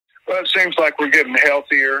Well, it seems like we're getting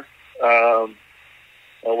healthier.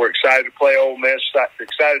 We're excited to play Ole Miss.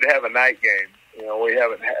 Excited to have a night game. We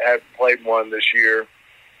haven't played one this year.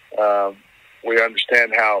 We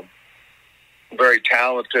understand how very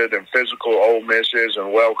talented and physical Ole Miss is,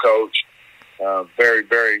 and well coached.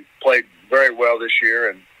 Played very well this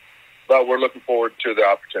year, but we're looking forward to the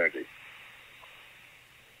opportunity.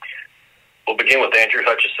 We'll begin with Andrew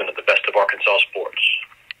Hutchison at the Best of Arkansas Sports.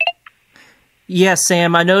 Yes,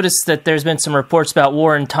 Sam, I noticed that there's been some reports about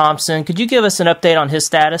Warren Thompson. Could you give us an update on his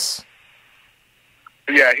status?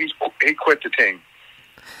 Yeah, he quit the team.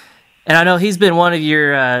 And I know he's been one of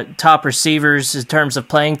your top receivers in terms of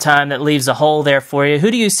playing time. That leaves a hole there for you. Who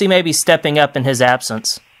do you see maybe stepping up in his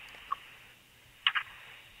absence?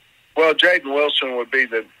 Well, Jaden Wilson would be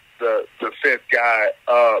the fifth guy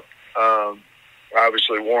up.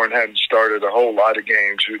 Obviously, Warren hadn't started a whole lot of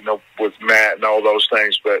games, with Matt and all those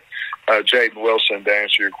things. But Jaden Wilson, to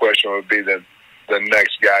answer your question, would be the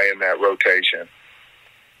next guy in that rotation.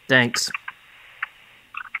 Thanks.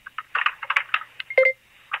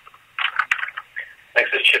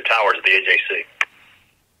 Next is Chip Towers at the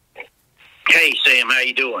AJC. Hey, Sam, how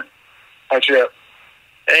you doing? Hi, Chip.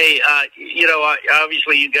 Hey,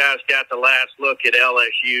 obviously you guys got the last look at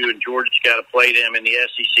LSU, and Georgia's got to play them in the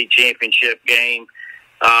SEC championship game.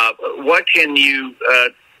 What can you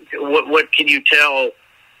tell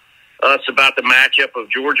us about the matchup of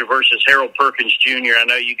Georgia versus Harold Perkins Jr.? I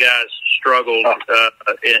know you guys struggled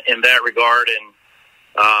in that regard,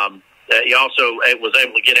 and he also was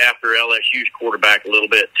able to get after LSU's quarterback a little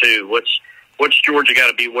bit too. What's Georgia got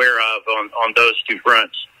to be aware of on those two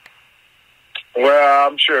fronts? Well,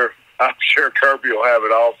 I'm sure Kirby will have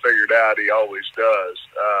it all figured out. He always does.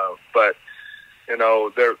 But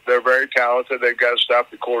they're very talented. They've got to stop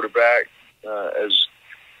the quarterback,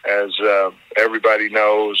 as everybody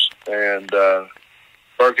knows. And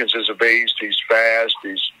Perkins is a beast. He's fast.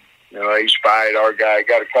 He spied our guy.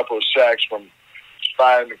 Got a couple of sacks from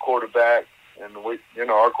spying the quarterback. And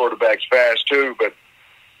our quarterback's fast too, but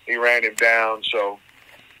he ran him down. So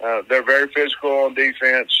they're very physical on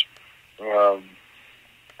defense.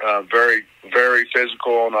 Very, very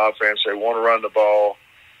physical on offense. They want to run the ball,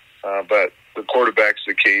 but the quarterback's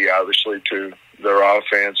the key, obviously, to their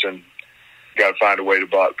offense, and got to find a way to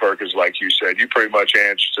block Perkins, like you said. You pretty much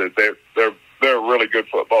answered it. They're a really good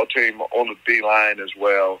football team on the D line as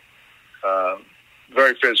well.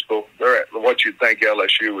 Very physical. They're what you'd think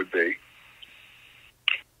LSU would be.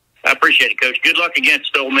 I appreciate it, Coach. Good luck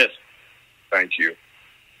against Ole Miss. Thank you.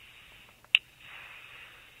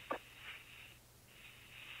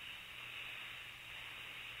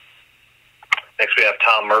 Next, we have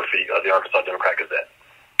Tom Murphy of the Arkansas Democrat-Gazette.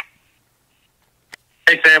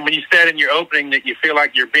 Hey, Sam, when you said in your opening that you feel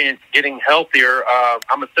like you're getting healthier,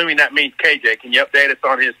 I'm assuming that means KJ. Can you update us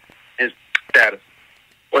on his status?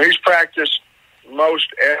 Well, he's practiced most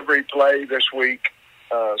every play this week,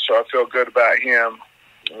 so I feel good about him.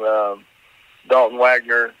 Dalton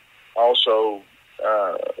Wagner also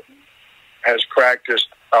has practiced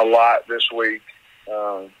a lot this week,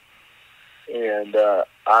 and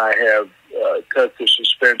I have cut the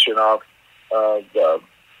suspension off of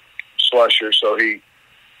Slusher, so he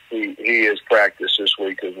has practiced this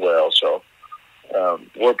week as well. So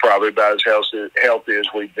we're probably about as healthy as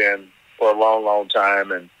we've been for a long, long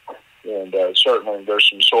time, and certainly there's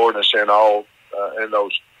some soreness in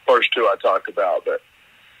those first two I talked about, but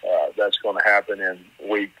that's going to happen in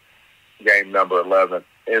game number 11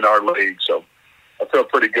 in our league. So I feel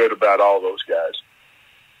pretty good about all those guys.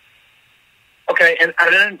 Okay, and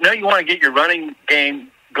I know you want to get your running game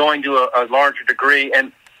going to a larger degree,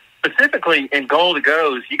 and specifically in goal to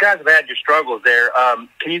goes, you guys have had your struggles there.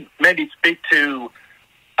 Can you maybe speak to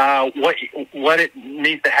what it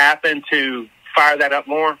needs to happen to fire that up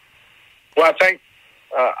more? Well, I think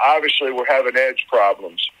obviously we're having edge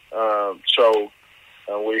problems, so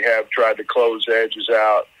we have tried to close edges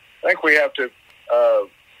out. I think we have to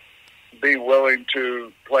be willing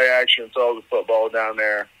to play action, throw the football down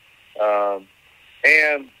there.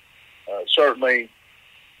 And certainly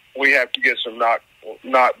we have to get some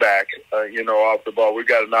knockback, off the ball. We've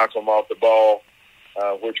got to knock them off the ball,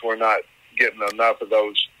 which we're not getting enough of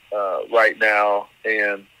those right now.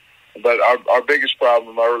 But our biggest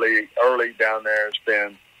problem early down there has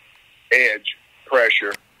been edge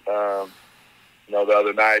pressure. The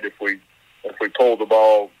other night, if we pull the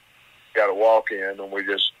ball, got to walk in, and we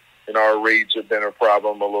just, our reads have been a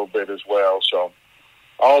problem a little bit as well. So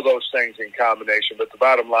all those things in combination. But the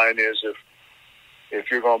bottom line is,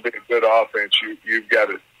 if you're going to be a good offense, you've got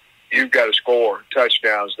to score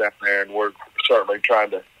touchdowns down there, and we're certainly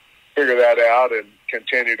trying to figure that out and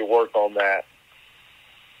continue to work on that.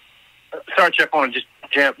 Sorry, Chuck, I want to just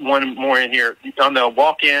jump one more in here. On the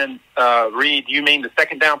walk-in read, do you mean the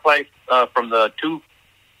second down play from the 2?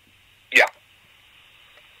 Yeah.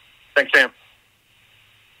 Thanks, Sam.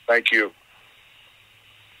 Thank you.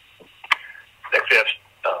 Next we have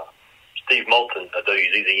Steve Moulton at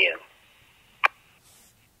WZZN.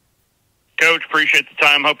 Coach, appreciate the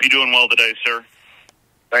time. Hope you're doing well today, sir.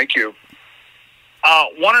 Thank you.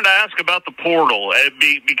 Wanted to ask about the portal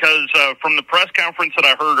because from the press conference that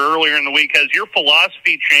I heard earlier in the week, has your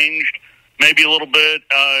philosophy changed maybe a little bit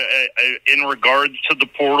in regards to the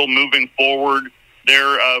portal moving forward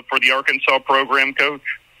there for the Arkansas program, Coach?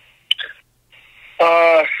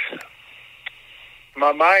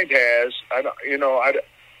 My mind has.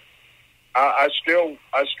 I still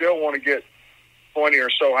want to get 20 or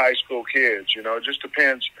so high school kids. It just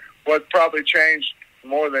depends. What probably changed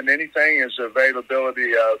more than anything is the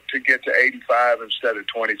availability to get to 85 instead of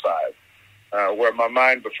 25. Where my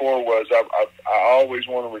mind before was, I always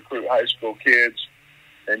want to recruit high school kids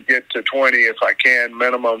and get to 20 if I can,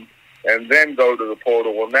 minimum, and then go to the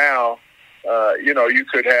portal. Well, now, you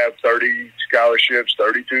could have 30 scholarships,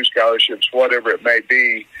 32 scholarships, whatever it may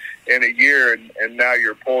be in a year, and now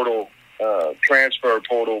your portal, transfer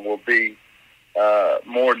portal will be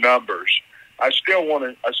more numbers. I still want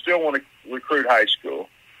to recruit high school,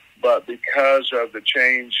 but because of the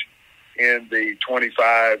change in the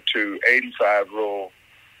 25 to 85 rule,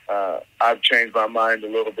 I've changed my mind a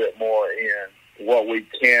little bit more in what we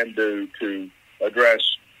can do to address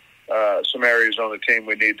some areas on the team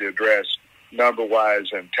we need to address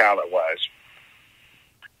number-wise and talent-wise.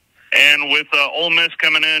 And with Ole Miss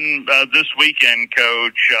coming in this weekend,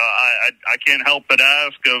 Coach, I can't help but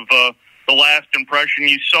ask of the last impression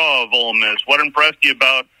you saw of Ole Miss. What impressed you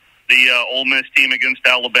about the Ole Miss team against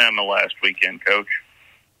Alabama last weekend, Coach?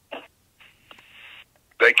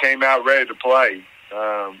 They came out ready to play.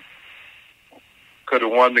 Could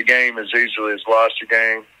have won the game as easily as lost the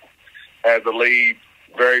game. Had the lead,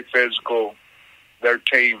 very physical. Their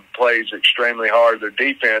team plays extremely hard. Their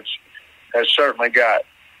defense has certainly got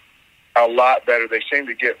a lot better. They seem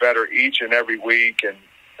to get better each and every week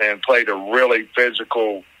and played a really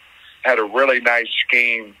physical, had a really nice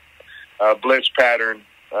scheme, blitz pattern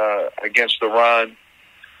against the run,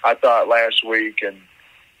 I thought, last week.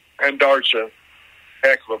 And Dart's a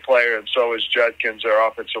heck of a player, and so is Judkins. Their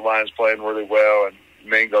offensive line's playing really well, and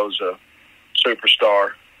Mingo's a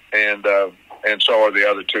superstar. And so are the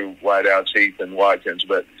other two wideouts, Heath and Watkins.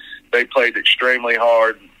 But they played extremely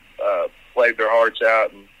hard, played their hearts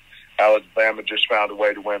out, and Alabama just found a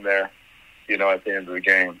way to win there, at the end of the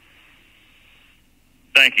game.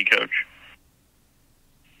 Thank you, Coach.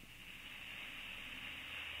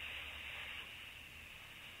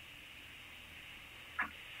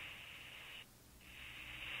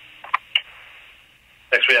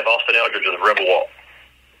 Next we have Austin Eldridge of the Rebel Wall.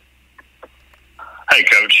 Hey,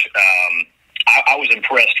 Coach. I was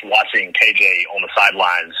impressed watching KJ on the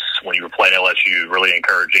sidelines when you were playing LSU, really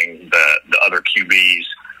encouraging the other QBs.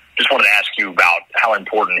 Just wanted to ask you about how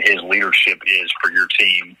important his leadership is for your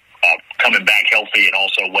team coming back healthy, and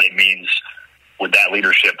also what it means with that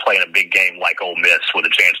leadership playing a big game like Ole Miss with a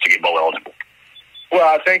chance to get bowl eligible. Well,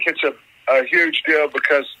 I think it's a huge deal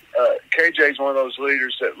because KJ's one of those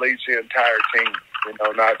leaders that leads the entire team,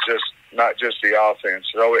 not just the offense.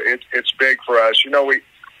 So it's big for us.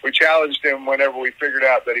 We challenged him whenever we figured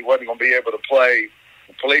out that he wasn't going to be able to play.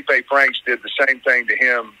 Felipe Franks did the same thing to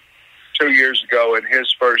him 2 years ago in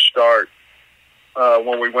his first start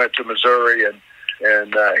when we went to Missouri, and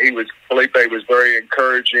Felipe was very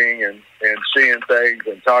encouraging and seeing things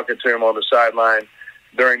and talking to him on the sideline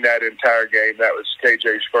during that entire game. That was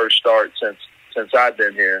KJ's first start since I've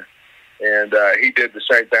been here, and he did the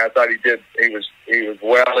same thing. I thought he did. He was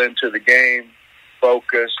well into the game,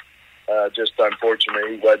 focused. Just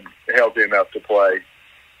unfortunately, he wasn't healthy enough to play.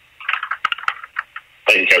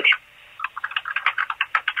 Thank you, Coach.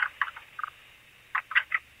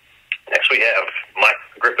 Next we have Mike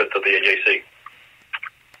Griffith of the AJC.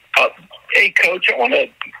 Hey, Coach, I want to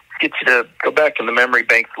get you to go back in the memory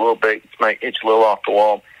banks a little bit. This might hit you a little off the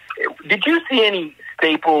wall. Did you see any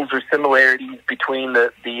staples or similarities between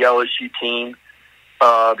the LSU team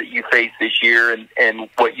that you faced this year and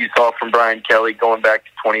what you saw from Brian Kelly going back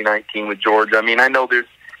to 2019 with Georgia? I mean, I know there's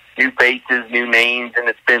new faces, new names, and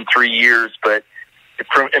it's been 3 years, but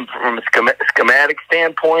from a schematic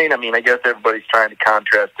standpoint, I mean, I guess everybody's trying to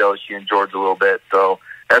contrast LSU and Georgia a little bit, so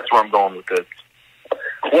that's where I'm going with this.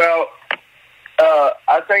 Well,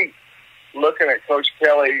 I think looking at Coach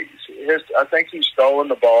Kelly, I think he's stolen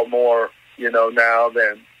the ball more, now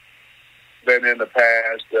than in the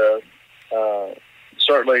past.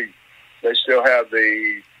 Certainly, they still have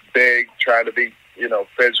the big, trying to be,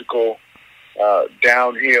 physical,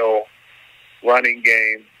 downhill running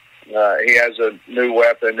game. He has a new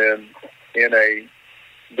weapon in a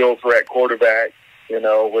dual threat quarterback,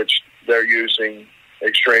 which they're using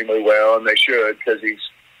extremely well, and they should, because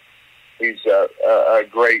he's a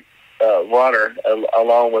great runner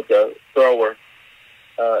along with a thrower.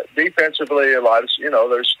 Defensively, a lot of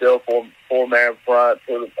there's still four-man front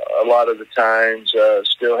for a lot of the times.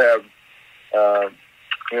 Still have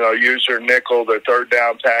use their nickel. Their third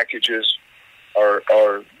down packages are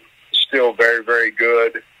still very, very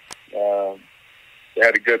good. They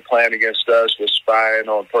had a good plan against us with spying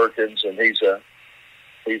on Perkins, and he's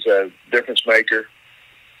a difference maker.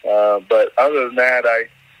 But other than that,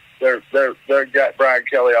 they're got Brian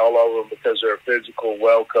Kelly all over them because they're a physical,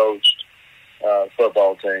 well coached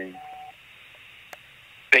football team.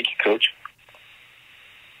 Thank you, Coach.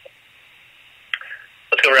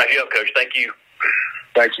 Let's go wrap you up, Coach. Thank you.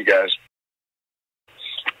 Thank you, guys.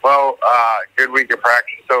 Well, good week of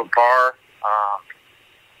practice so far.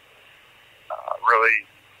 Really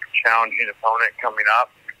challenging opponent coming up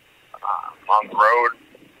on the road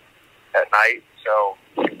at night. So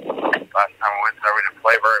last time we went there, we didn't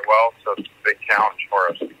play very well, so it's a big challenge for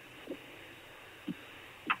us.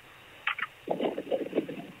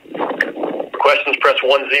 Questions, press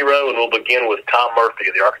 10, and we'll begin with Tom Murphy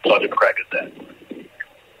of the Arkansas Democrat Gazette.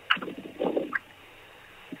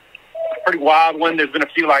 Pretty wild one. There's been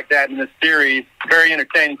a few like that in this series. Very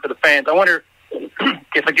entertaining for the fans. I wonder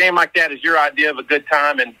if a game like that is your idea of a good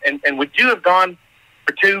time, and would you have gone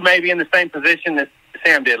for two maybe in the same position that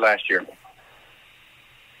Sam did last year?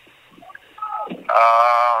 That's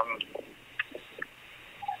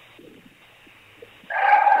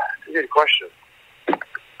a good question.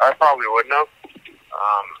 I probably wouldn't have,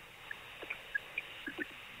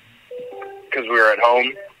 because we were at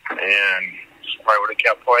home and probably would have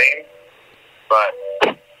kept playing. But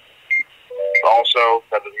also,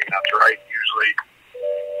 that doesn't mean that's right. Usually,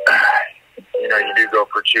 you do go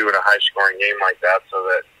for two in a high-scoring game like that, so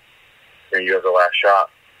that you have the last shot.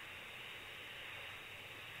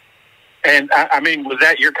 And I mean, was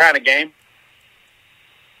that your kind of game?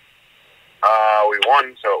 We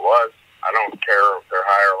won, so it was. I don't care if they're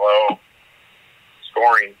high or low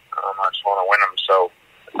scoring. I just want to win them. So,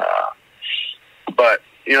 but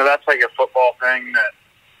that's like a football thing that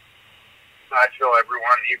I feel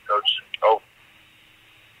everyone needs coaches. Oh,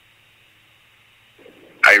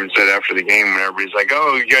 I even said after the game when everybody's like,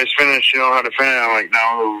 "Oh, you guys finished? You know how to finish?" I'm like,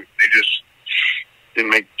 "No, they just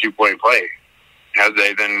didn't make the 2-point play." Had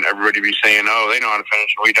they, then everybody be saying, "Oh, they know how to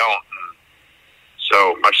finish, and we don't."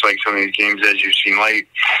 So much like some of these games, as you've seen late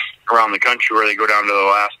around the country, where they go down to the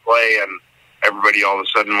last play, and everybody all of a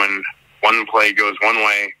sudden, when one play goes one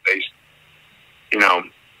way, they,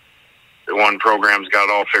 the one program's got it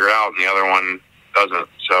all figured out, and the other one doesn't.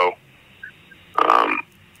 So,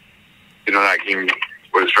 that game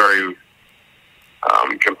was very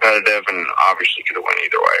competitive, and obviously could have went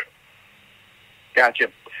either way.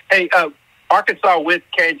 Gotcha. Hey, Arkansas with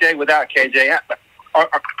KJ, without KJ,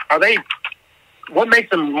 are they? What makes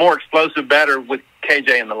them more explosive, better with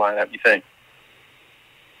KJ in the lineup, you think?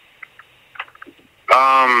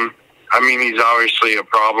 He's obviously a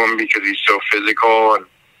problem because he's so physical, and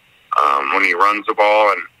when he runs the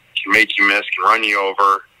ball and can make you miss, can run you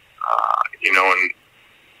over, and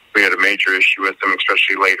we had a major issue with him,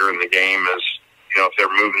 especially later in the game, is, if they're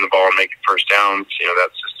moving the ball and making first downs,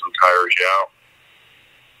 that system tires you out.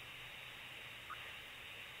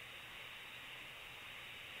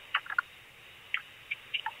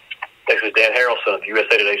 Next is Dan Harrelson of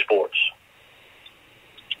USA Today Sports.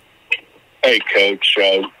 Hey, Coach,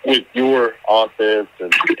 with your offense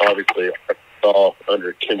and obviously Arkansas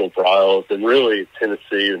under Kendall Briles and really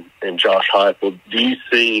Tennessee and Josh Heupel, do you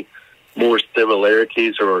see more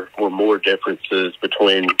similarities or more differences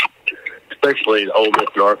between especially Ole Miss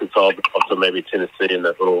and Arkansas, but also maybe Tennessee in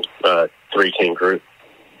that little 3-team group?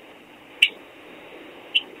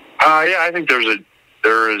 Yeah, I think there is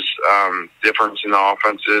difference in the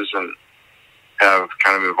offenses and have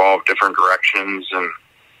kind of evolved different directions. And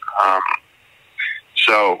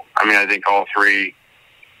so, I think all three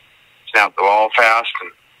snap the ball fast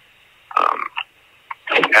and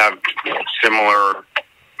have similar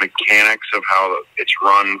mechanics of how it's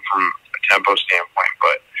run from a tempo standpoint.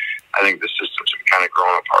 But I think the systems have kind of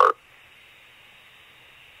grown apart.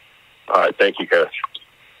 All right. Thank you, Coach.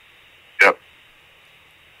 Yep.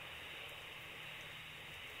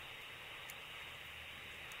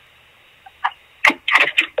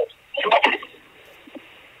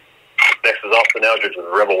 Next is Austin Eldridge with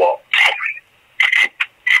Rebel Walk.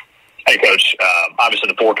 Hey, Coach. Obviously,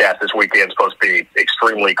 the forecast this weekend is supposed to be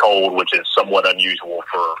extremely cold, which is somewhat unusual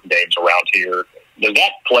for games around here. Does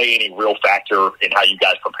that play any real factor in how you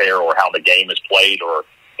guys prepare or how the game is played, or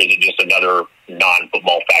is it just another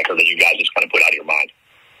non-football factor that you guys just kind of put out of your mind?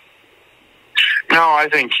 No, I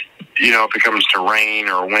think, if it comes to rain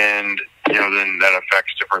or wind, then that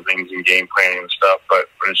affects different things in game planning and stuff. But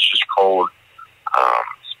when it's just cold,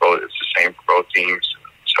 it's the same for both teams.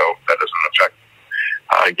 So that doesn't affect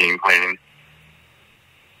game planning.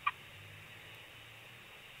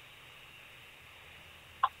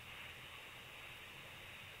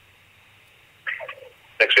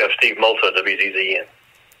 Next we have Steve Multa, WZZN.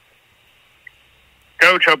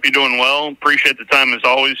 Coach, hope you're doing well. Appreciate the time as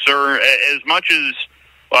always, sir. As much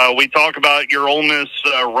as we talk about your Ole Miss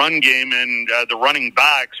run game and the running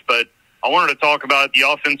backs, but I wanted to talk about the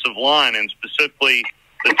offensive line and specifically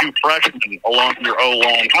the two freshmen along your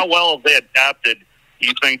O-line. How well have they adapted, do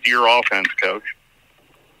you think, to your offense, Coach?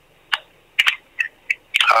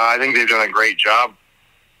 I think they've done a great job.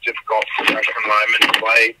 Difficult for freshman linemen to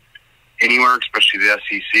play anywhere, especially the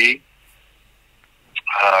SEC.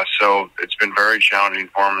 So it's been very challenging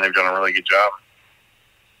for them. They've done a really good job.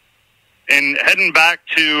 And heading back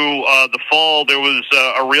to the fall, there was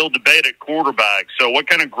a real debate at quarterback. So what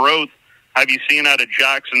kind of growth have you seen out of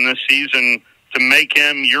Jackson this season to make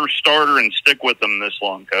him your starter and stick with him this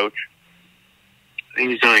long, Coach? I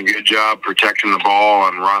think he's done a good job protecting the ball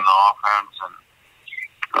and running the offense,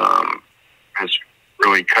 and has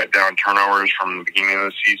really cut down turnovers from the beginning of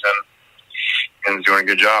the season, and is doing a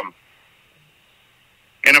good job.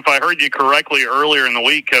 And if I heard you correctly earlier in the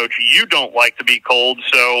week, Coach, you don't like to be cold,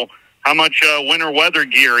 so how much winter weather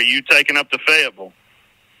gear are you taking up to Fayetteville?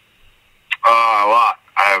 A lot.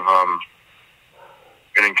 I've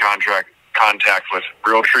been in contact with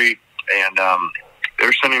Realtree, and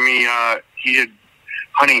they're sending me heated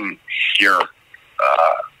hunting gear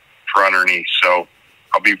for underneath, so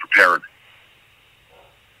I'll be prepared.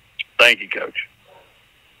 Thank you, Coach.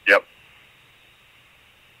 Yep.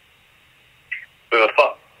 We have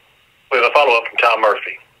a follow-up from Tom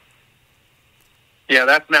Murphy. Yeah,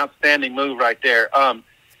 that's an outstanding move right there.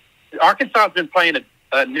 Arkansas has been playing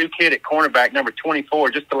a new kid at cornerback, number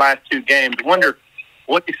 24, just the last two games. I wonder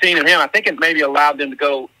what you've seen in him. I think it maybe allowed them to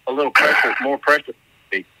go a little more pressure.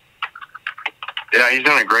 Yeah, he's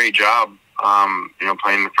done a great job,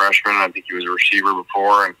 playing the freshman. I think he was a receiver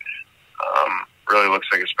before, and really looks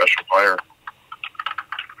like a special player.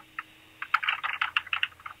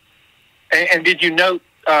 And did you note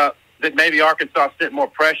that maybe Arkansas sent more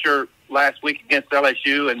pressure last week against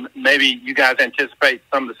LSU, and maybe you guys anticipate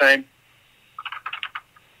some of the same?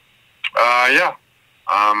 Yeah.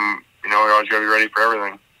 We always got to be ready for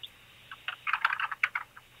everything.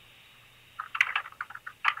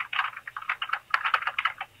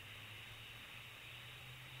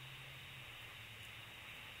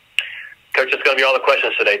 Coach, that's going to be all the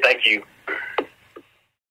questions today. Thank you.